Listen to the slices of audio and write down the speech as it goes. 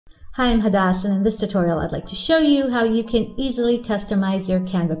Hi, I'm Hadas, and in this tutorial I'd like to show you how you can easily customize your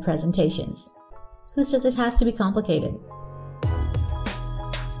Canva presentations. Who says it has to be complicated?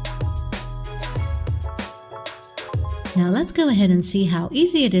 Now let's go ahead and see how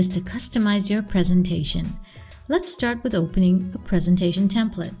easy it is to customize your presentation. Let's start with opening a presentation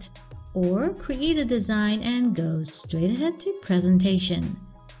template, or create a design and go straight ahead to presentation.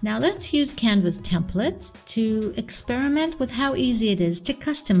 Now let's use Canva's templates to experiment with how easy it is to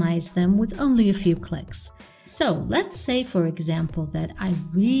customize them with only a few clicks. So let's say, for example, that I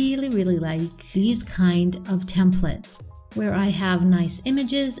really like these kind of templates where I have nice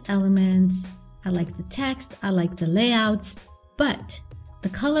images, elements, I like the text, I like the layouts, but the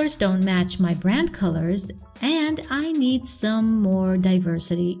colors don't match my brand colors and I need some more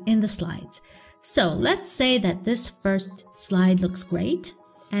diversity in the slides. So let's say that this first slide looks great,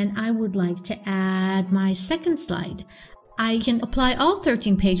 and I would like to add my second slide. I can apply all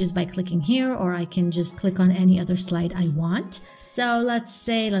 13 pages by clicking here, or I can just click on any other slide I want. So let's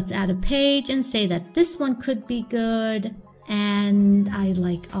add a page and say that this one could be good. And I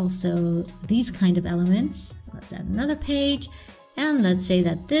like also these kind of elements. Let's add another page. And let's say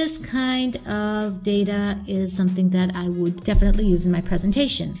that this kind of data is something that I would definitely use in my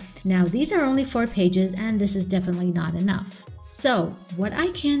presentation. Now, these are only 4 pages, and this is definitely not enough. So what I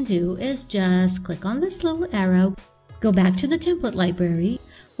can do is just click on this little arrow, go back to the template library.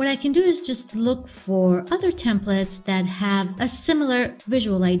 What I can do is just look for other templates that have a similar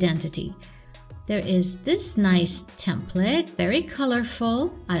visual identity. There is this nice template, very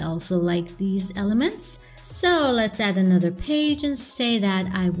colorful. I also like these elements. So let's add another page and say that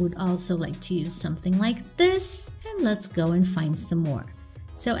I would also like to use something like this, and let's go and find some more.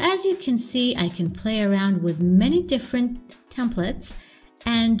 So as you can see, I can play around with many different templates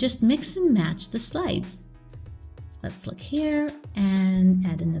and just mix and match the slides. Let's look here and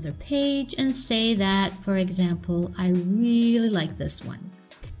add another page and say that, for example, I really like this one.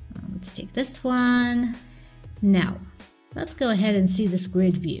 Let's take this one. Now, let's go ahead and see this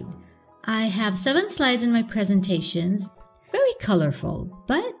grid view. I have 7 slides in my presentations, very colorful,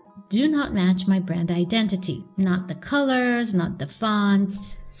 but do not match my brand identity. Not the colors, not the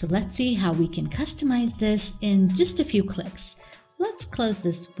fonts. So let's see how we can customize this in just a few clicks. Let's close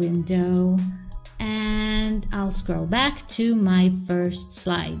this window and I'll scroll back to my first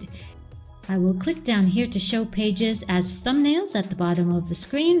slide. I will click down here to show pages as thumbnails at the bottom of the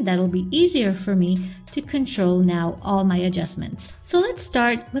screen. That'll be easier for me to control now all my adjustments. So let's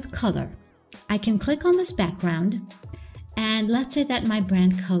start with color. I can click on this background, and let's say that my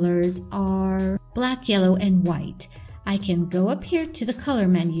brand colors are black, yellow, and white. I can go up here to the color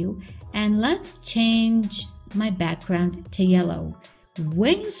menu and let's change my background to yellow.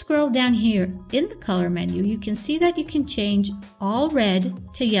 When you scroll down here in the color menu, you can see that you can change all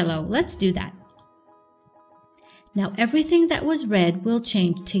red to yellow. Let's do that. Now everything that was red will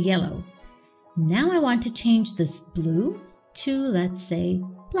change to yellow. Now I want to change this blue to, let's say,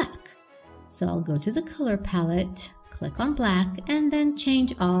 black. So I'll go to the color palette, click on black, and then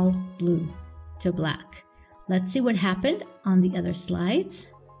change all blue to black. Let's see what happened on the other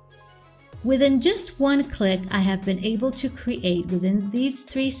slides. Within just one click, I have been able to create within these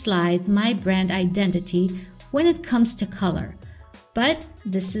 3 slides my brand identity when it comes to color. But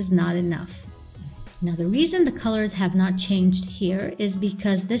this is not enough. Now, the reason the colors have not changed here is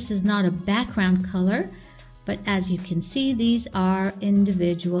because this is not a background color, but as you can see, these are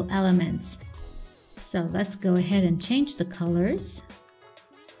individual elements. So let's go ahead and change the colors.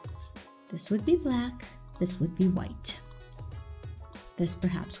 This would be black, this would be white. This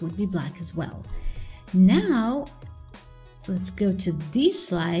perhaps would be black as well. Now, let's go to these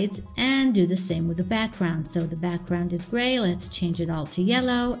slides and do the same with the background. So the background is gray. Let's change it all to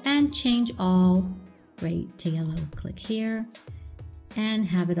yellow and change all gray to yellow. Click here and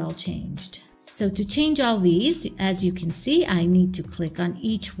have it all changed. So to change all these, as you can see, I need to click on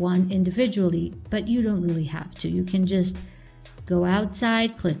each one individually, but you don't really have to. You can just go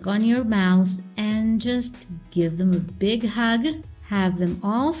outside, click on your mouse, and just give them a big hug. Have them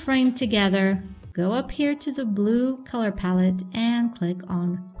all framed together, go up here to the blue color palette and click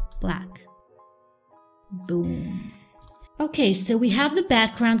on black. Boom. Okay, so we have the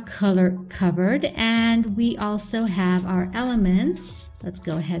background color covered and we also have our elements. Let's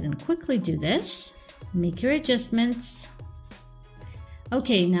go ahead and quickly do this. Make your adjustments.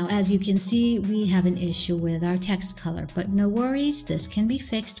 Okay, now as you can see, we have an issue with our text color, but no worries, this can be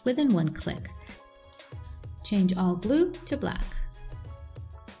fixed within one click. Change all blue to black.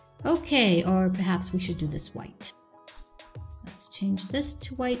 Okay, or perhaps we should do this white. Let's change this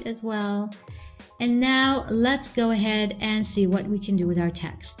to white as well. And now let's go ahead and see what we can do with our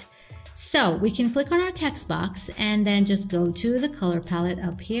text. So we can click on our text box and then just go to the color palette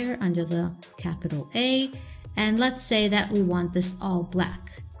up here under the capital A. And let's say that we want this all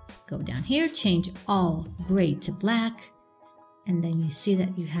black. Go down here, change all gray to black. And then you see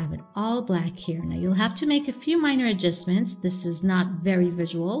that you have it all black here. Now you'll have to make a few minor adjustments. This is not very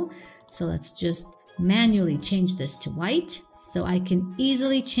visual. So let's just manually change this to white. So I can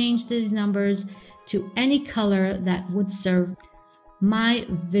easily change these numbers to any color that would serve my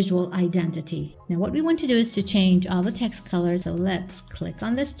visual identity. Now what we want to do is to change all the text colors. So let's click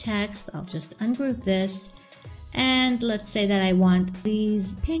on this text. I'll just ungroup this. And let's say that I want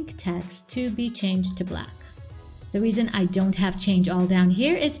these pink text to be changed to black. The reason I don't have change all down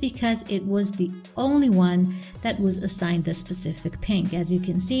here is because it was the only one that was assigned the specific pink. As you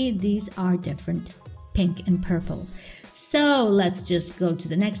can see, these are different pink and purple. So let's just go to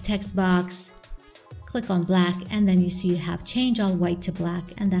the next text box, click on black, and then you see you have change all white to black,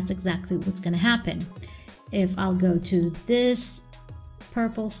 and that's exactly what's going to happen. If I'll go to this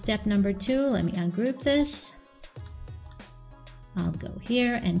purple step number 2, let me ungroup this. I'll go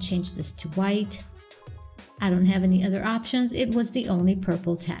here and change this to white. I don't have any other options. It was the only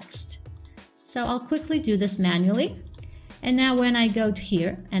purple text. So I'll quickly do this manually. And now when I go to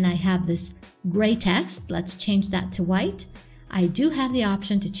here and I have this gray text, let's change that to white. I do have the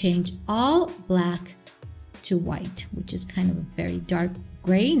option to change all black to white, which is kind of a very dark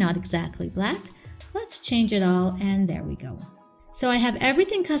gray, not exactly black. Let's change it all, and there we go. So I have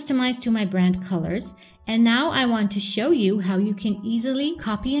everything customized to my brand colors, and now I want to show you how you can easily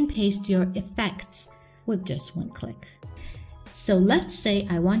copy and paste your effects with just one click. So let's say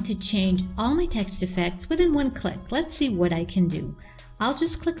I want to change all my text effects within one click. Let's see what I can do. I'll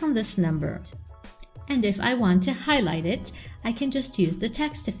just click on this number. And if I want to highlight it, I can just use the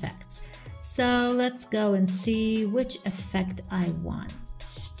text effects. So let's go and see which effect I want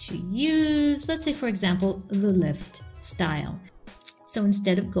to use. Let's say, for example, the lift style. So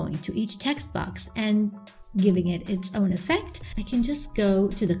instead of going to each text box and giving it its own effect, I can just go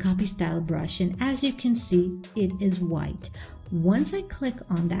to the copy style brush, and as you can see, it is white. Once I click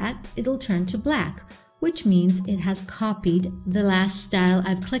on that, it'll turn to black, which means it has copied the last style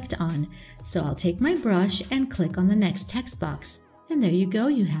I've clicked on. So I'll take my brush and click on the next text box, and there you go,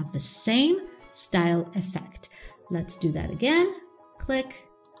 you have the same style effect. Let's do that again. Click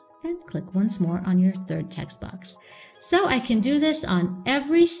and click once more on your third text box. So I can do this on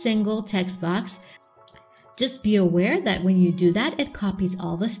every single text box. Just be aware that when you do that, it copies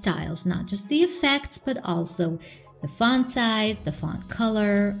all the styles, not just the effects, but also the font size, the font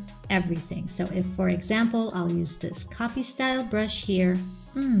color, everything. So if, for example, I'll use this copy style brush here.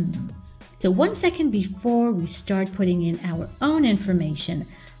 So 1 second before we start putting in our own information,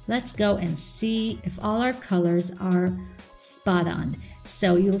 let's go and see if all our colors are spot on.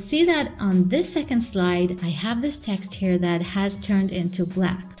 So you'll see that on this second slide, I have this text here that has turned into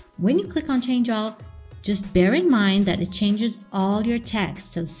black. When you click on change all, just bear in mind that it changes all your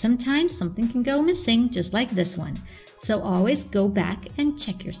text. So sometimes something can go missing, just like this one. So always go back and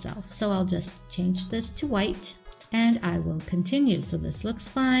check yourself. So I'll just change this to white and I will continue. So this looks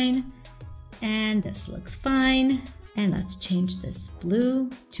fine and this looks fine. And let's change this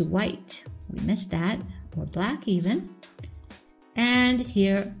blue to white. We missed that, or black even. And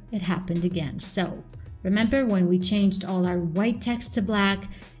here it happened again. So remember when we changed all our white text to black,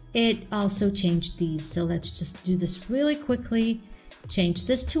 it also changed these. So let's just do this really quickly. Change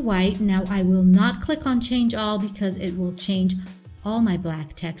this to white. Now I will not click on change all because it will change all my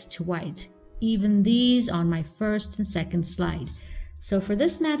black text to white, even these on my first and second slide. So for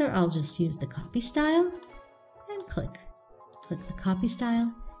this matter, I'll just use the copy style and click the copy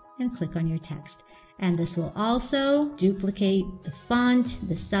style and click on your text. And this will also duplicate the font,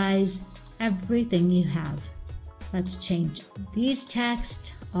 the size, everything you have. Let's change these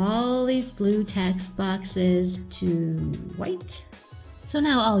text, all these blue text boxes to white. So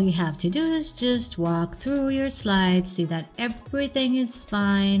now all you have to do is just walk through your slides, see that everything is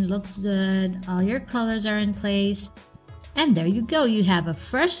fine, looks good, all your colors are in place. And there you go, you have a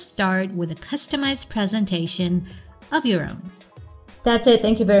fresh start with a customized presentation of your own. That's it.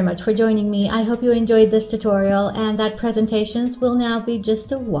 Thank you very much for joining me. I hope you enjoyed this tutorial and that presentations will now be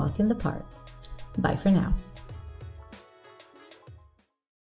just a walk in the park. Bye for now.